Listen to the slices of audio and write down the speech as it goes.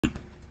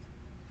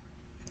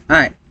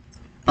Alright,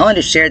 I wanted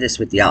to share this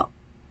with y'all.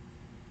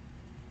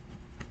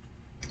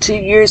 2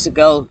 years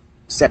ago,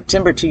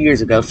 September 2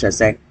 years ago, should I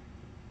say,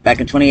 back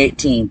in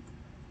 2018,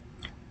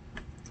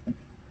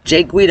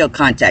 Jay Guido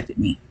contacted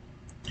me.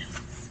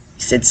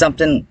 He said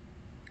something,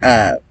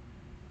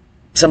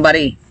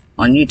 somebody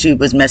on YouTube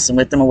was messing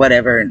with him or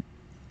whatever, and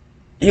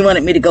he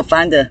wanted me to go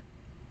find the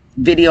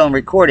video and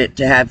record it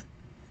to have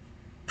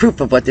proof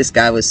of what this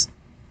guy was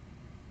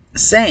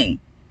saying.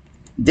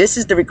 This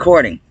is the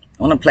recording.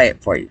 I want to play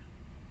it for you.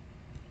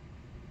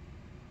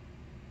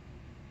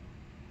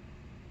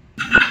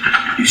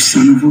 You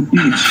son of a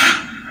bitch.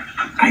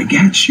 I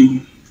got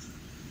you.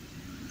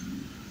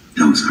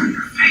 Those are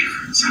your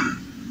favorites, huh?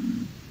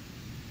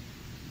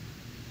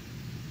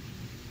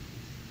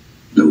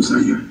 Those are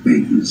your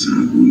favorites,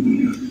 huh,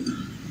 Guido?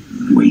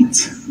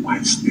 Wait,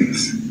 watch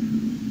this.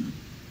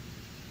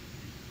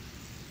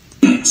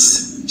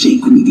 That's Jay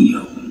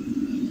Guido.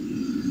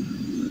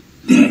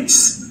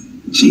 That's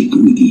Jay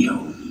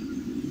Guido.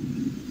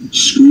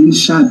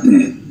 Screenshot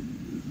that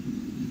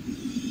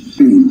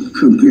and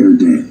compare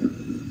that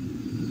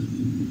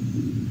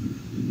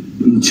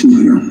to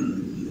him.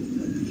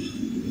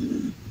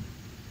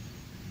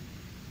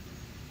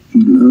 He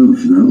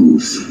loves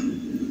those.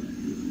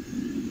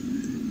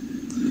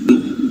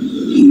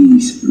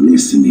 He's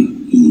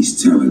listening.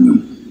 He's telling them,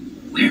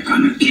 we're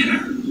gonna get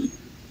her.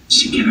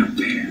 She get up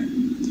there.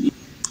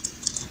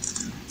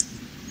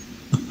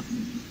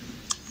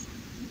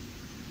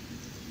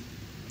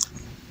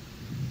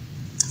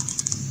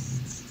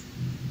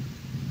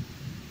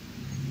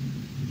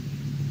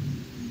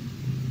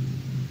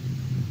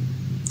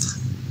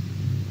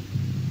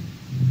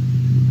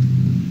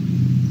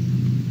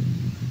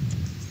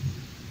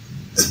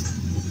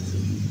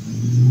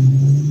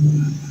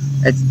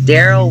 It's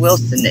Daryl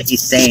Wilson that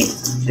he's saying,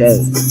 Jay.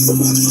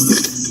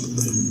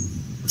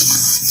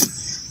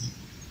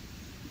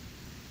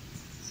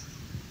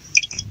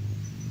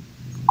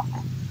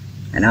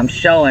 And I'm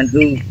showing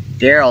who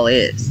Daryl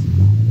is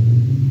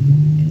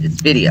in this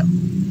video.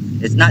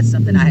 It's not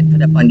something I had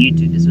put up on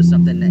YouTube. This was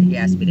something that he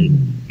asked me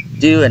to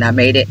do, and I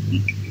made it.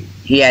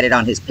 He had it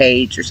on his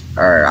page,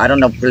 or I don't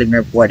know, really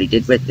remember what he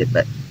did with it,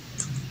 but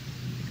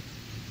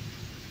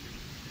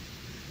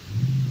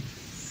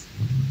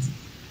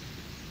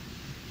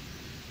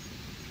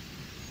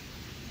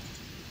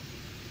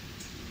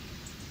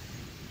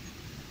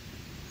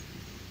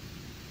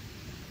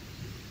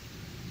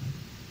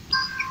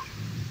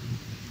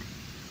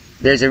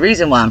there's a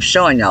reason why I'm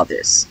showing y'all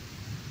this.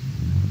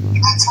 I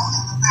told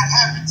her when that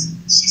happens.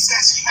 She said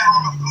she had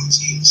on a blue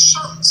jean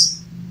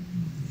shirts.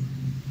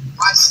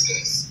 Watch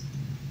this.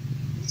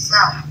 We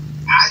found it.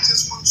 I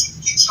just want you to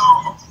get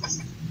y'all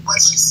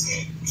what she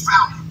said. We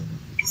found it.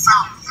 We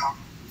found it, y'all.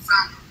 We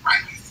found it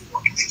right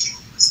before the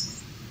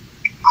cameras.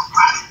 I'm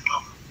body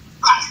blow.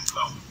 Body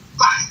blow.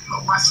 Body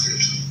blow. Watch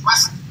this.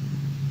 Watch this.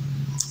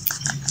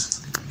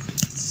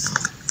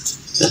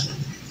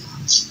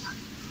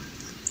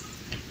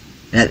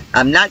 Now,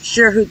 I'm not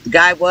sure who the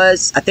guy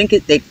was. I think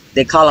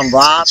they call him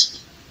Rob.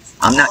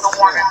 I'm not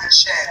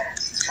sure.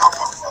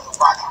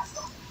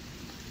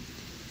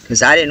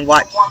 Because I didn't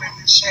watch.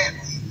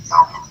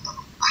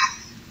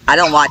 I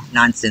don't watch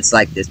nonsense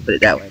like this, put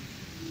it that way.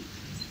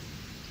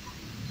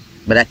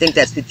 But I think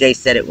that's who Jay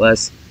said it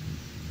was.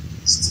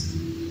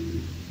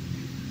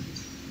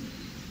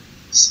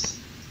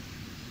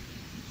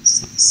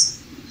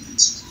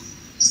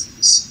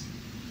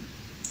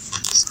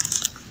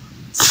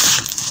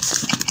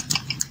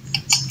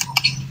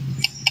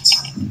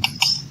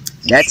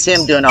 That's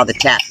him doing all the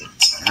tapping.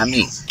 I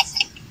mean.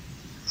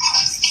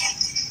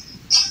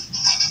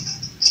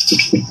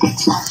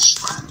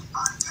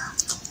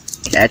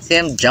 That's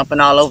him jumping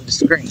all over the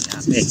screen.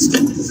 I mean.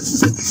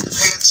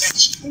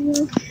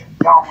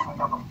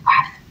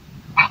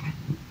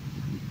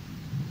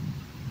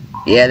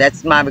 Yeah,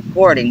 that's my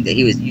recording that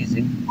he was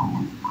using.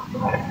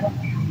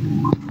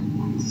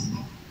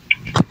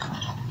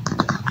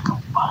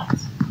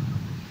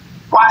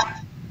 What?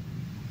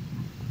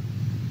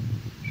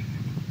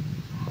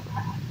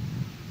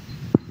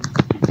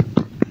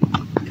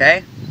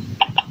 Okay?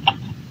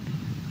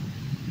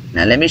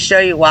 Now let me show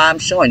you why I'm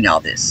showing y'all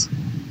this.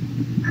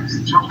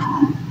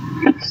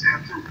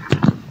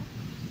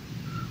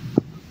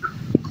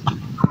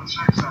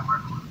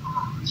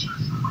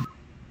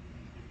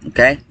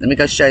 Okay? Let me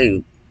go show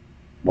you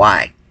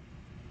why.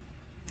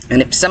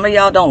 And if some of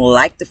y'all don't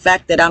like the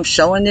fact that I'm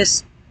showing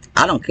this,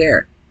 I don't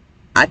care.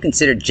 I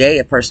consider Jay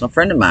a personal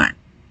friend of mine.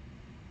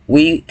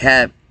 We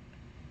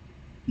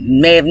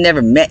may have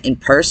never met in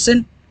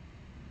person,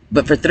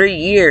 but for 3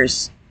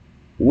 years,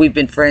 we've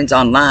been friends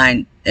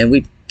online, and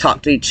we've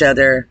talked to each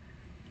other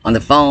on the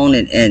phone,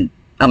 and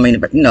I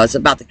mean, you know, it's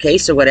about the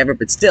case or whatever,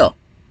 but still,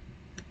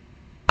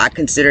 I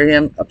consider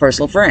him a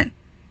personal friend,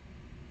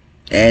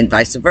 and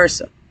vice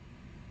versa.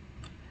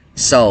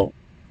 So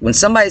when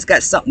somebody's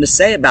got something to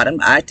say about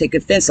him, I take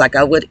offense like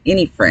I would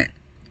any friend.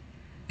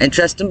 And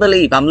trust and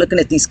believe, I'm looking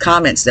at these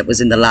comments that was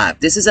in the live.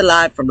 This is a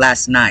live from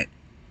last night,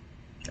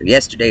 or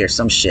yesterday, or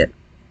some shit.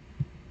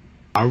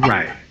 All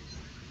right.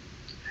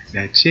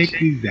 Now check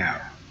this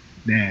out.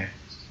 Now,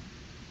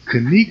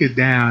 Kanika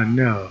down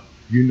there,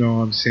 you know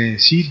what I'm saying?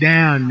 She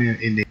down there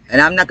in the...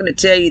 And I'm not going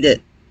to tell you that,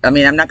 I'm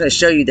not going to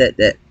show you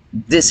that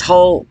this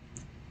whole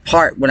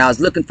part, when I was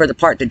looking for the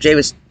part that Jay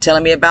was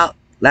telling me about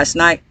last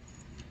night,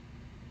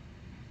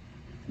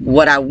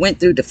 what I went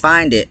through to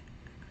find it,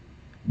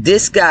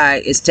 this guy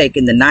is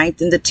taking the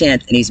 9th and the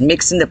 10th and he's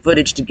mixing the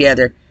footage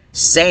together,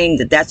 saying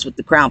that that's what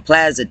the Crown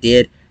Plaza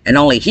did, and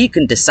only he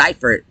can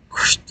decipher it.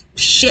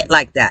 Shit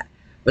like that.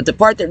 But the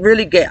part that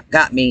really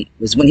got me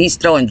was when he's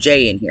throwing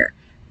Jay in here.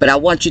 But I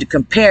want you to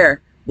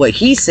compare what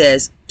he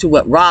says to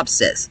what Rob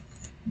says.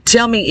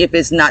 Tell me if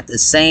it's not the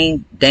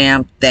same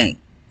damn thing.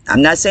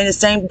 I'm not saying the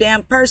same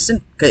damn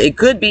person, because it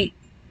could be.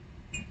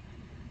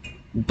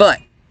 But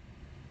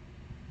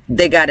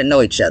they got to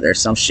know each other or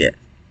some shit.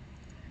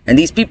 And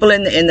these people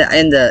in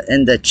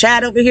the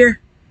chat over here,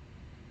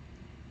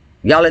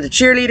 y'all are the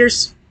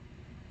cheerleaders.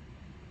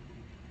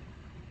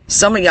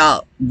 Some of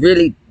y'all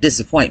really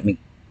disappoint me.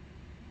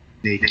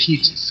 Their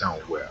kitchen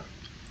somewhere.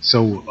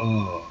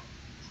 So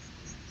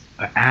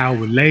an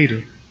hour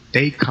later,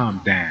 they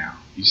come down.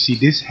 You see,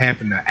 this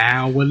happened an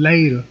hour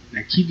later.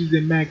 Now keep this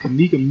in mind,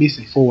 Kanika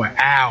missing for an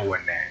hour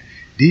now.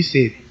 This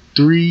at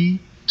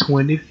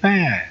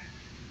 3:25.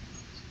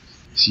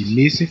 She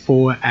missing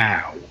for an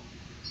hour.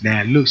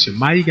 Now look,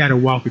 Shamaya got a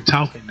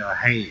walkie-talkie in her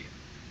hand,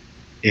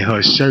 in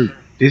her shirt.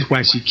 That's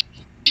why she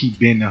keep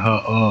bending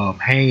her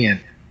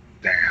hand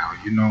down.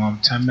 You know what I'm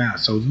talking about?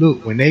 So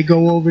look, when they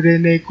go over there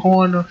in that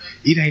corner,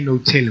 it ain't no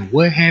telling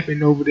what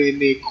happened over there in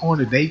that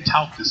corner. They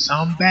talk to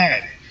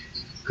somebody,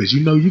 cause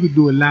you know you can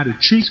do a lot of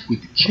tricks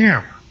with the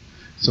camera.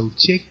 So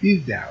check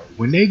this out.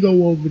 When they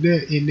go over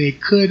there in that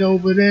cut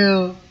over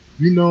there,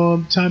 you know what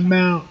I'm talking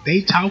about?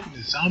 They talking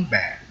to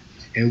somebody,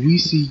 and we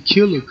see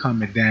Killer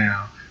coming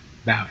down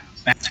about.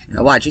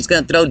 Now watch, he's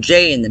gonna throw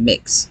Jay in the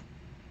mix.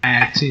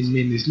 5-10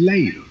 minutes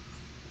later.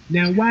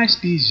 Now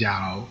watch this,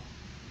 y'all.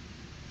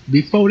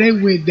 Before they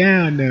went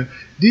down there,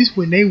 this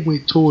when they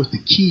went towards the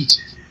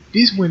kitchen.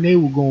 This when they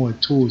were going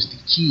towards the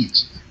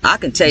kitchen. I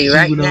can tell you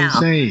right now, I'm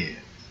saying?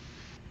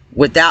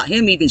 Without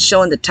him even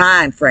showing the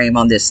time frame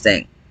on this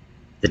thing,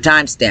 the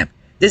timestamp.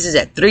 This is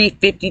at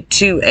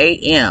 3:52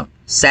 a.m.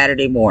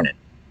 Saturday morning.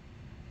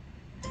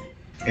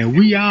 And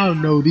we all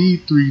know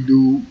these three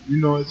dudes,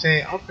 you know what I'm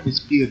saying? I'm finna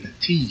spill the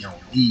tea on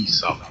these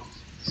suckers.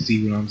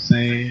 See what I'm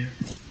saying?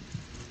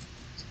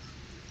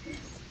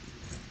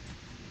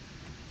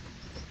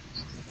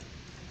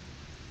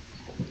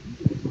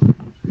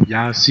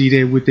 Y'all see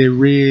that with that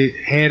red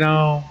hat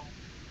on?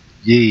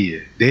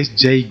 Yeah, that's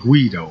Jay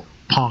Guido,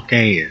 punk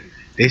ass.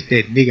 That's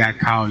that nigga I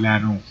call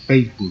out on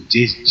Facebook,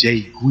 just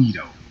Jay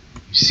Guido.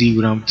 You see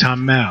what I'm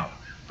talking about?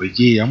 But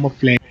yeah, I'm a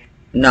flag.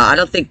 No, I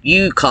don't think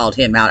you called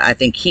him out. I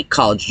think he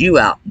called you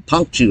out and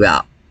punked you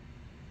out.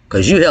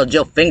 Because you held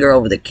your finger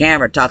over the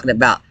camera talking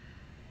about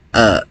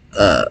that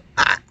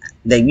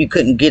you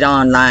couldn't get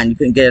online. You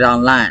couldn't get it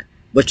online.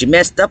 What you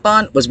messed up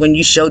on was when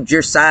you showed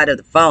your side of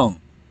the phone.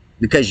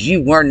 Because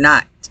you were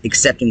not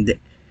accepting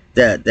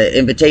the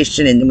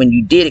invitation. And when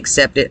you did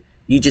accept it,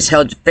 you just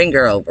held your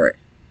finger over it.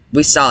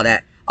 We saw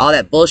that. All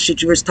that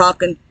bullshit you was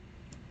talking,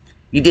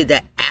 you did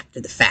that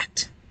after the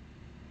fact.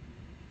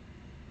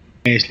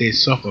 That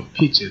sucker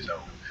picture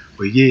though.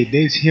 But yeah,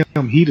 that's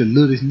him. He the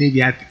littlest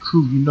nigga out the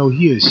crew. You know,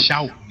 he a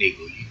shout nigga.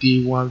 You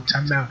did what I'm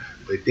talking about?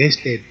 But that's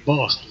that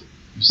Buster.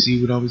 You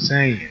see what I'm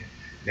saying?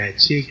 Now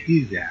check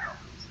this out.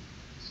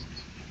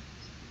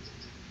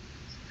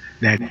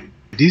 Now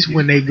this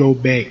when they go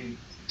back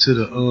to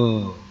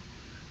the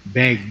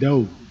back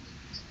door.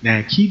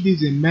 Now keep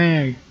this in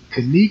mind.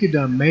 Kanika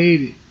done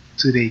made it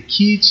to their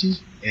kitchen,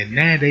 and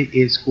now they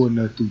escorting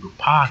her through the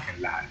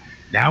parking lot.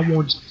 Now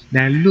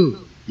now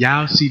look.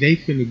 Y'all see they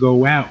finna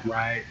go out,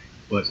 right?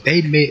 But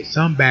they met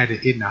somebody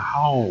in the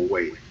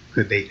hallway,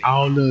 because they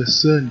all of a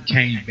sudden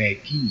came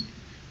back in.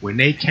 When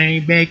they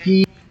came back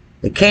in,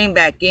 they came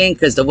back in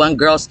because the one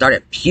girl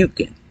started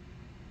puking.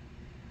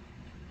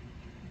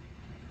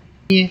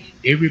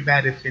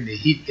 Everybody finna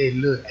hit that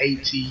little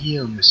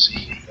ATM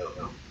machine.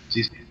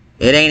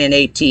 It ain't an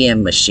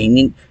ATM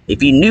machine.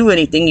 If you knew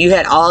anything, you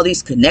had all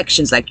these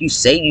connections like you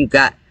say you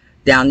got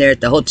down there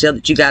at the hotel,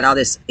 that you got all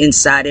this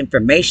inside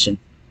information.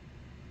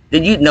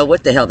 Then you'd know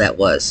what the hell that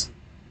was.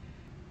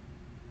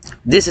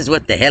 This is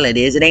what the hell it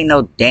is. It ain't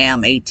no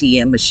damn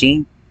ATM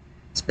machine.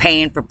 It's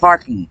paying for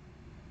parking.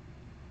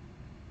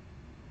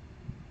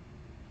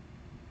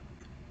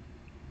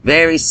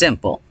 Very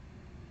simple.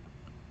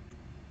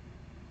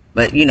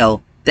 But you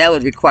know, that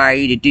would require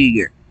you to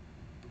do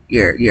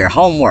your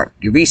homework,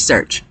 your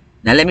research.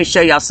 Now let me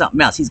show y'all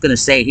something else he's gonna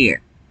say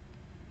here.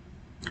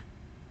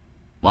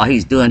 While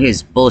he's doing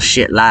his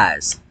bullshit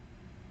lies.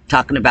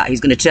 Talking about, he's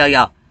gonna tell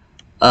y'all,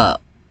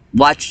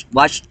 watch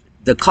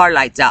the car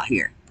lights out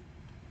here.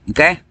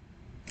 Okay?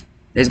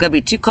 There's gonna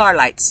be 2 car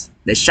lights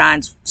that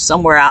shines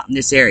somewhere out in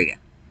this area.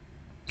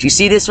 Do you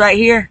see this right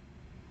here?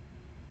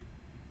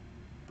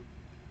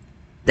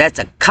 That's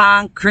a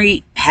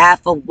concrete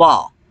half a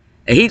wall.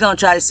 And he's gonna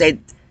try to say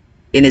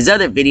in his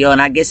other video,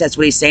 and I guess that's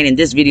what he's saying in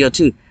this video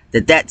too,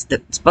 that that's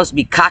supposed to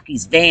be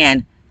Cocky's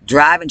van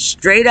driving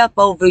straight up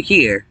over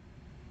here,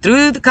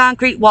 through the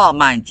concrete wall,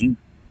 mind you.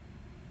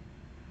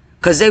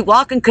 Because they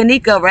walking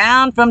Kanika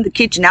around from the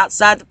kitchen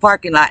outside the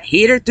parking lot,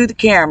 hit her through the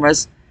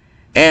cameras,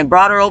 and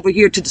brought her over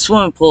here to the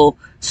swimming pool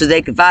so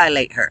they could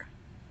violate her.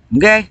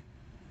 Okay?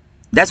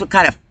 That's what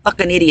kind of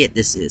fucking idiot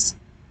this is.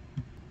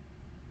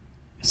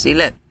 See,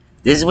 look.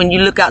 This is when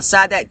you look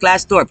outside that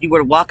glass door. If you were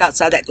to walk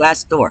outside that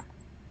glass door.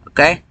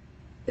 Okay?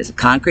 There's a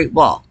concrete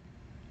wall.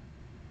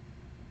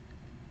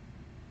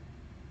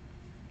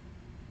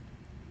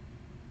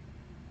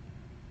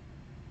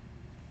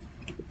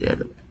 The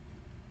other way.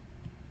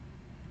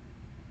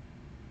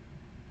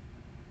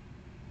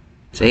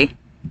 See?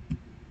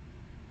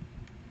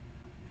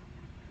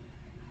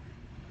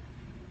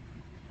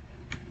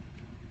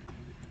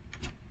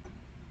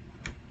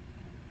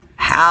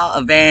 How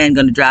a van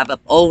gonna drive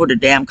up over the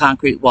damn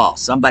concrete wall?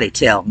 Somebody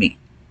tell me.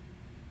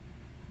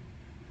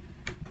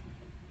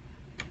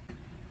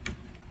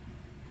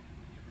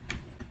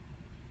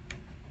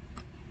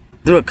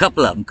 Through a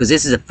couple of them, because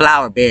this is a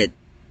flower bed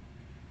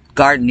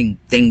gardening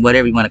thing,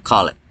 whatever you want to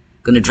call it.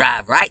 Gonna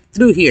drive right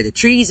through here, the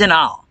trees and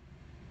all.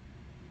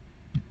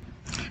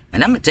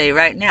 And I'm gonna tell you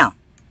right now,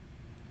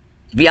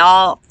 to be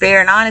all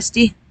fair and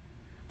honesty,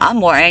 I'm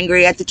more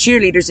angry at the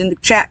cheerleaders in the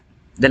chat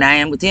than I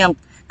am with him,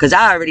 because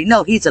I already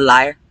know he's a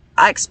liar.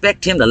 I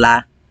expect him to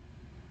lie.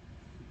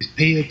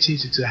 Pay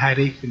attention to how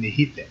they finna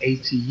hit the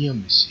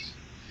ATM machine.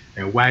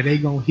 And why they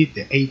gonna hit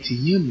the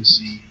ATM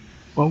machine,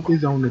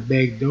 focus on the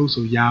back door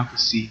so y'all can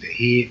see the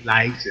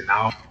headlights and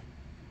all.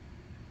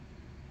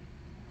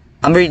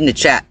 I'm reading the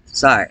chat.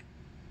 Sorry.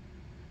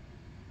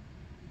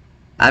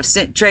 I've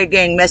sent Trey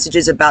Gang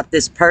messages about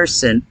this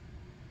person.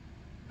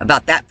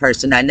 About that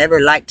person. I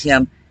never liked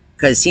him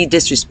because he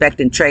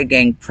disrespected Trey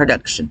Gang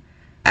production.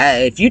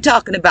 If you're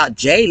talking about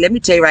Jay, let me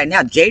tell you right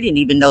now, Jay didn't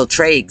even know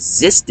Trey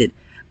existed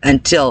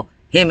until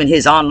him and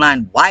his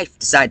online wife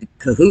decided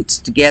to cahoots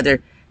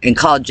together and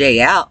call Jay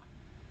out.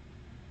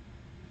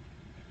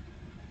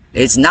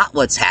 It's not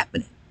what's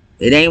happening.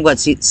 It ain't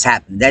what's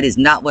happening. That is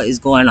not what is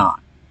going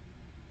on.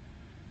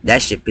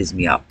 That shit pisses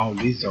me off. All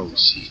this old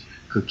shit.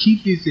 Cause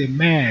keep this in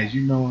mind,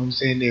 you know what I'm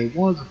saying? There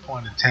was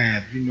upon a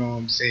time, you know what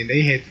I'm saying,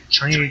 they had to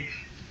train.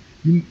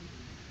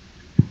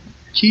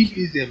 Keep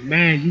this in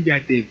mind, you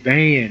got that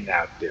van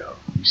out there.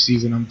 You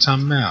see what I'm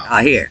talking about?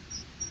 I hear.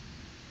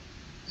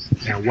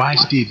 Now watch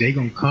this, they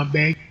gonna come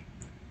back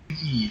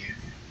again.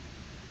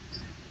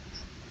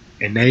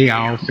 And they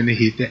all finna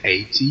hit the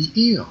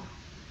ATM.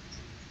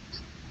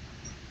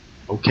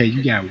 Okay,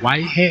 you got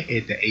White Hat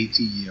at the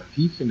ATM.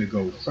 He finna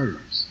go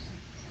first.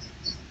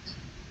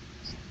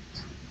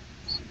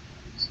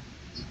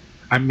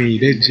 I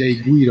mean, that's Jay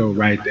Guido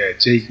right there.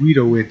 Jay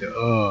Guido at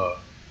the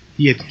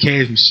he at the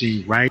cash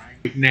machine right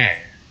now.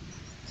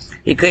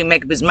 He couldn't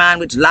make up his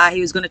mind which lie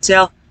he was gonna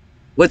tell.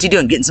 What's he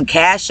doing? Getting some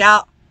cash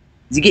out?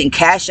 Is he getting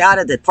cash out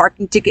of the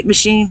parking ticket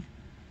machine?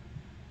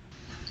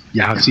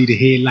 Y'all see the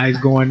headlights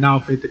going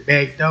off at the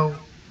back door?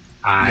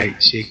 Alright,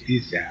 check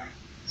this out.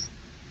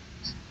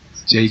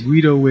 Jay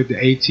Guido with the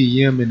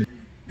ATM and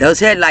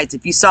those headlights,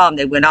 if you saw them,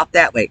 they went off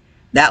that way.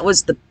 That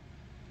was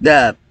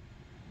the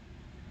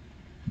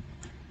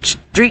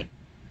street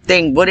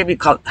thing, whatever you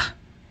call it,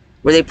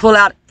 where they pull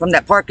out from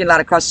that parking lot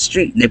across the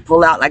street and they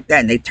pull out like that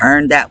and they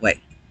turn that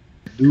way.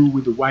 The dude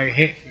with the white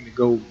hat finna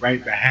go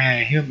right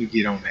behind him to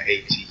get on the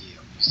ATM.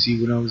 You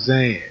see what I'm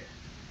saying?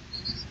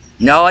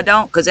 No, I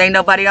don't, because ain't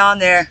nobody on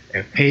there.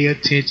 And pay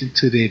attention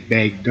to that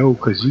back door,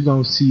 because you're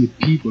going to see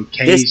people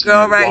this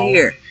girl right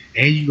here.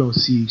 And you're going to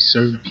see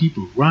certain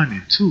people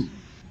running too.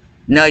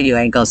 No, you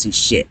ain't going to see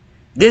shit.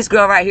 This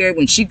girl right here,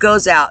 when she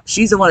goes out,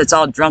 she's the one that's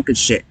all drunk and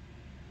shit.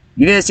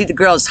 You're going to see the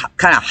girls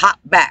kind of hop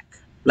back,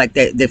 like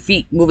their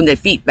feet, moving their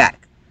feet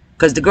back.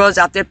 Because the girl's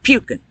out there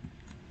puking.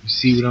 You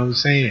see what I'm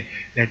saying?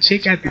 Now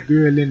check out the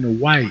girl in the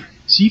white.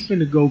 She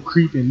finna go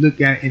creep and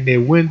look out in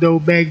that window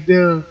back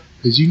there.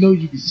 Because you know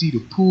you can see the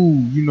pool.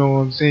 You know what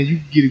I'm saying? You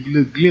can get a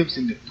little glimpse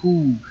in the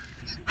pool.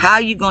 How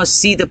you going to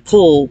see the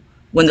pool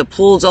when the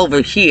pool's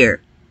over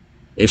here?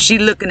 If she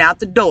looking out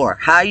the door,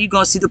 how are you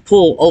going to see the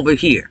pool over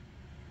here?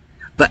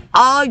 But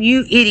all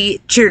you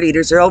idiot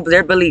cheerleaders are over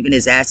there believing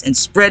his ass and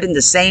spreading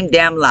the same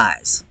damn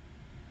lies.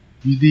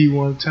 You did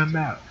what I'm talking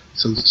about.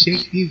 So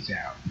check this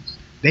out.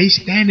 They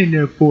standing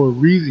there for a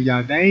reason,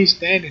 y'all. They ain't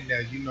standing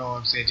there, you know what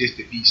I'm saying, just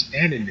to be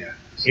standing there.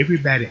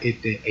 Everybody at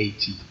the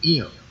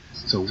ATM.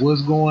 So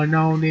what's going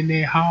on in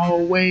that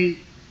hallway?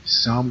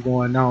 Something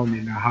going on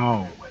in the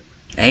hallway.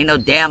 Ain't no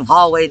damn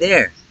hallway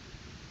there.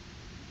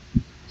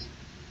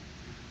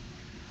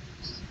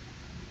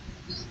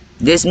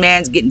 This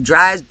man's getting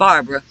dry as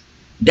Barbara.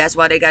 That's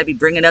why they got to be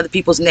bringing other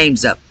people's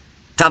names up.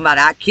 Talking about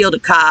I killed a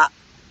cop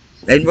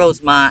in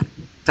Rosemont.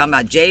 Talking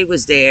about Jay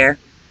was there.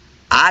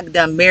 I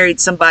done married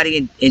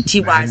somebody in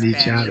TY's I need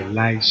y'all to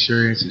like,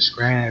 share, and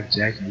subscribe,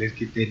 Jack. And let's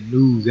get that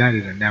news out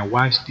of there. Now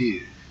watch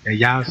this. Now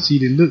y'all see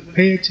the look.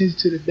 Pay attention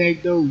to the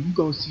back door. You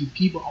gonna see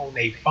people on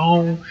their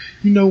phone.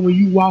 You know when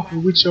you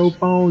walking with your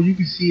phone, you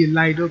can see it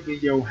light up in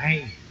your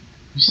hand.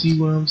 You see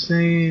what I'm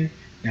saying?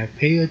 Now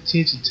pay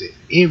attention to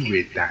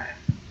everything.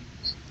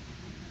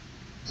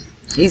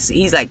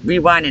 He's like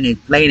rewinding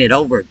and playing it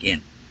over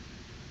again.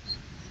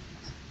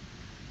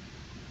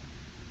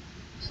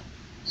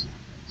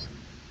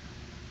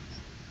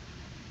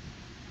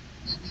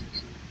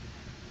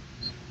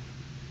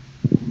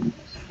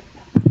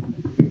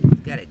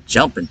 Got it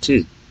jumping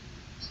too.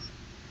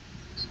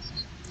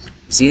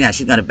 See, now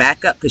she's gonna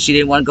back up because she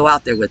didn't want to go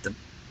out there with him.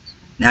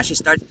 Now she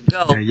starts to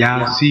go. Now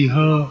y'all see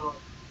her?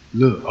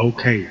 Look,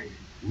 okay.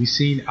 We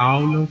seen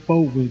all them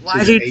folk went Why to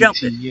is the he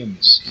jumping? ATM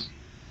machine.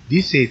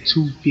 This at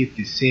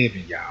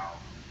 2:57, y'all.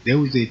 That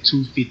was at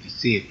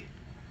 2:57.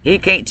 He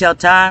can't tell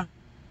time.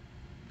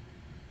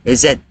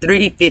 It's at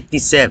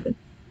 3:57.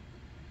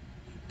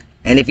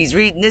 And if he's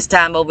reading this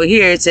time over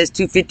here, it says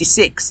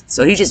 2:56.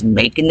 So he's just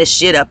making this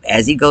shit up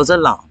as he goes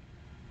along.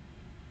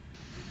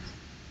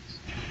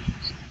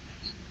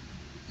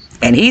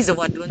 And he's the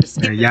one doing the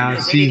skipping. Now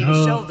y'all see they didn't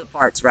even her? show the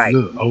parts right.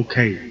 Look,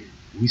 okay.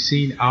 We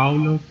seen all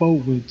them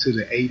folk went to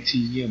the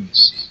ATM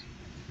machine.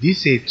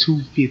 This at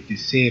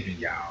 2:57,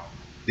 y'all.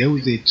 That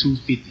was at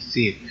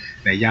 2:57.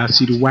 Now y'all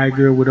see the white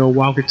girl with her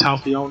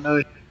walkie-talkie on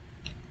her?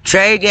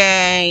 Trey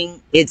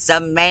gang, it's a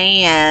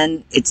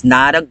man. It's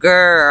not a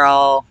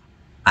girl.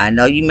 I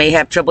know you may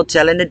have trouble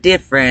telling the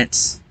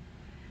difference.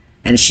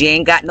 And she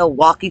ain't got no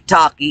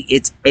walkie-talkie.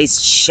 It's a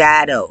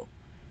shadow.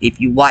 If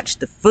you watch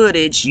the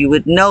footage, you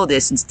would know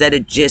this instead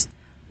of just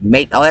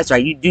oh, that's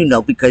right. You do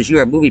know because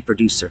you're a movie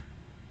producer.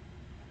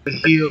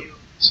 Hip.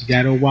 She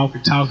got her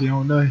walkie-talkie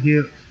on her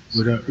hip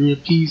with her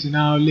earpiece and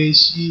all that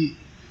shit.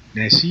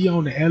 Now she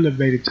on the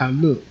elevator top.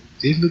 Look,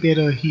 just look at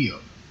her hip.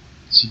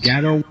 She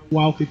got her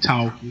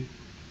walkie-talkie,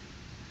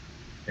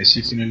 and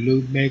she finna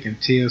look back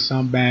and tell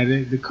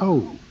somebody the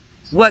code.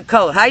 What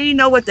code? How you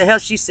know what the hell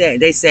she's saying?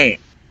 They saying.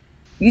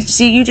 You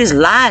see, you just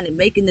lying and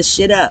making this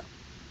shit up.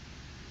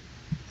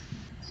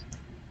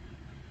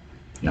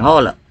 Now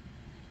hold up.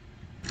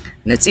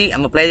 Let's see. I'm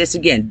gonna play this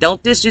again.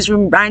 Don't this just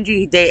remind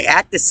you they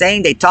act the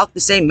same? They talk the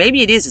same.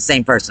 Maybe it is the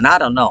same person. I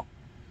don't know.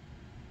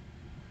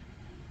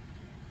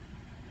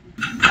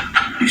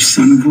 You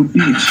son of a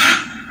bitch.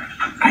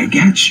 I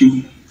got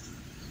you.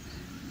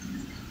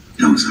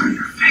 Those are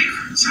your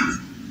favorites, huh?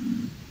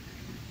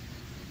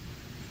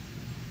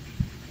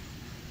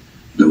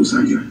 Those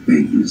are your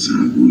favorites,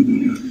 huh,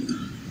 Guido?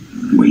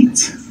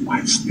 Wait,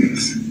 watch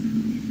this.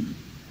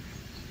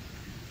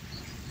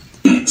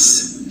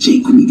 That's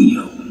Jake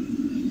Guido.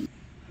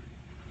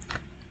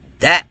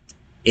 That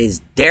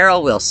is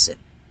Daryl Wilson,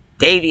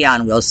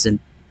 Davion Wilson,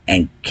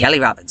 and Kelly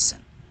Robinson.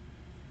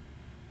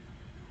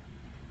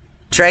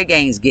 Trey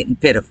Gang's getting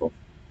pitiful.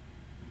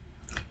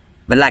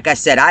 But like I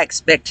said, I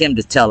expect him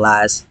to tell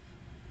lies.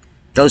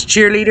 Those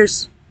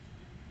cheerleaders,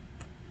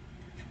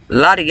 a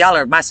lot of y'all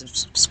are my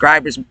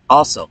subscribers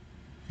also.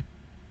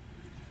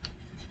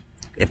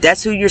 If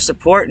that's who you're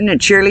supporting and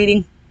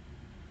cheerleading,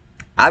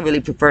 I really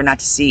prefer not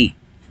to see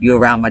you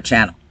around my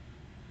channel.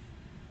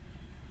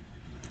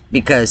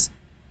 Because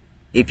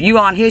if you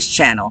on his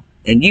channel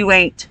and you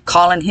ain't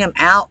calling him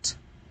out,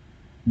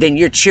 then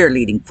you're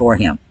cheerleading for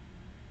him.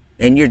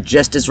 And you're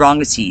just as wrong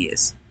as he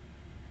is.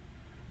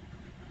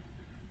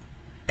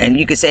 And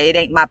you can say it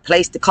ain't my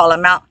place to call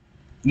him out.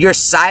 Your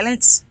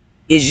silence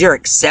is your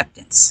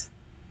acceptance.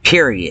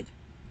 Period.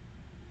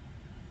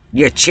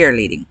 You're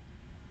cheerleading.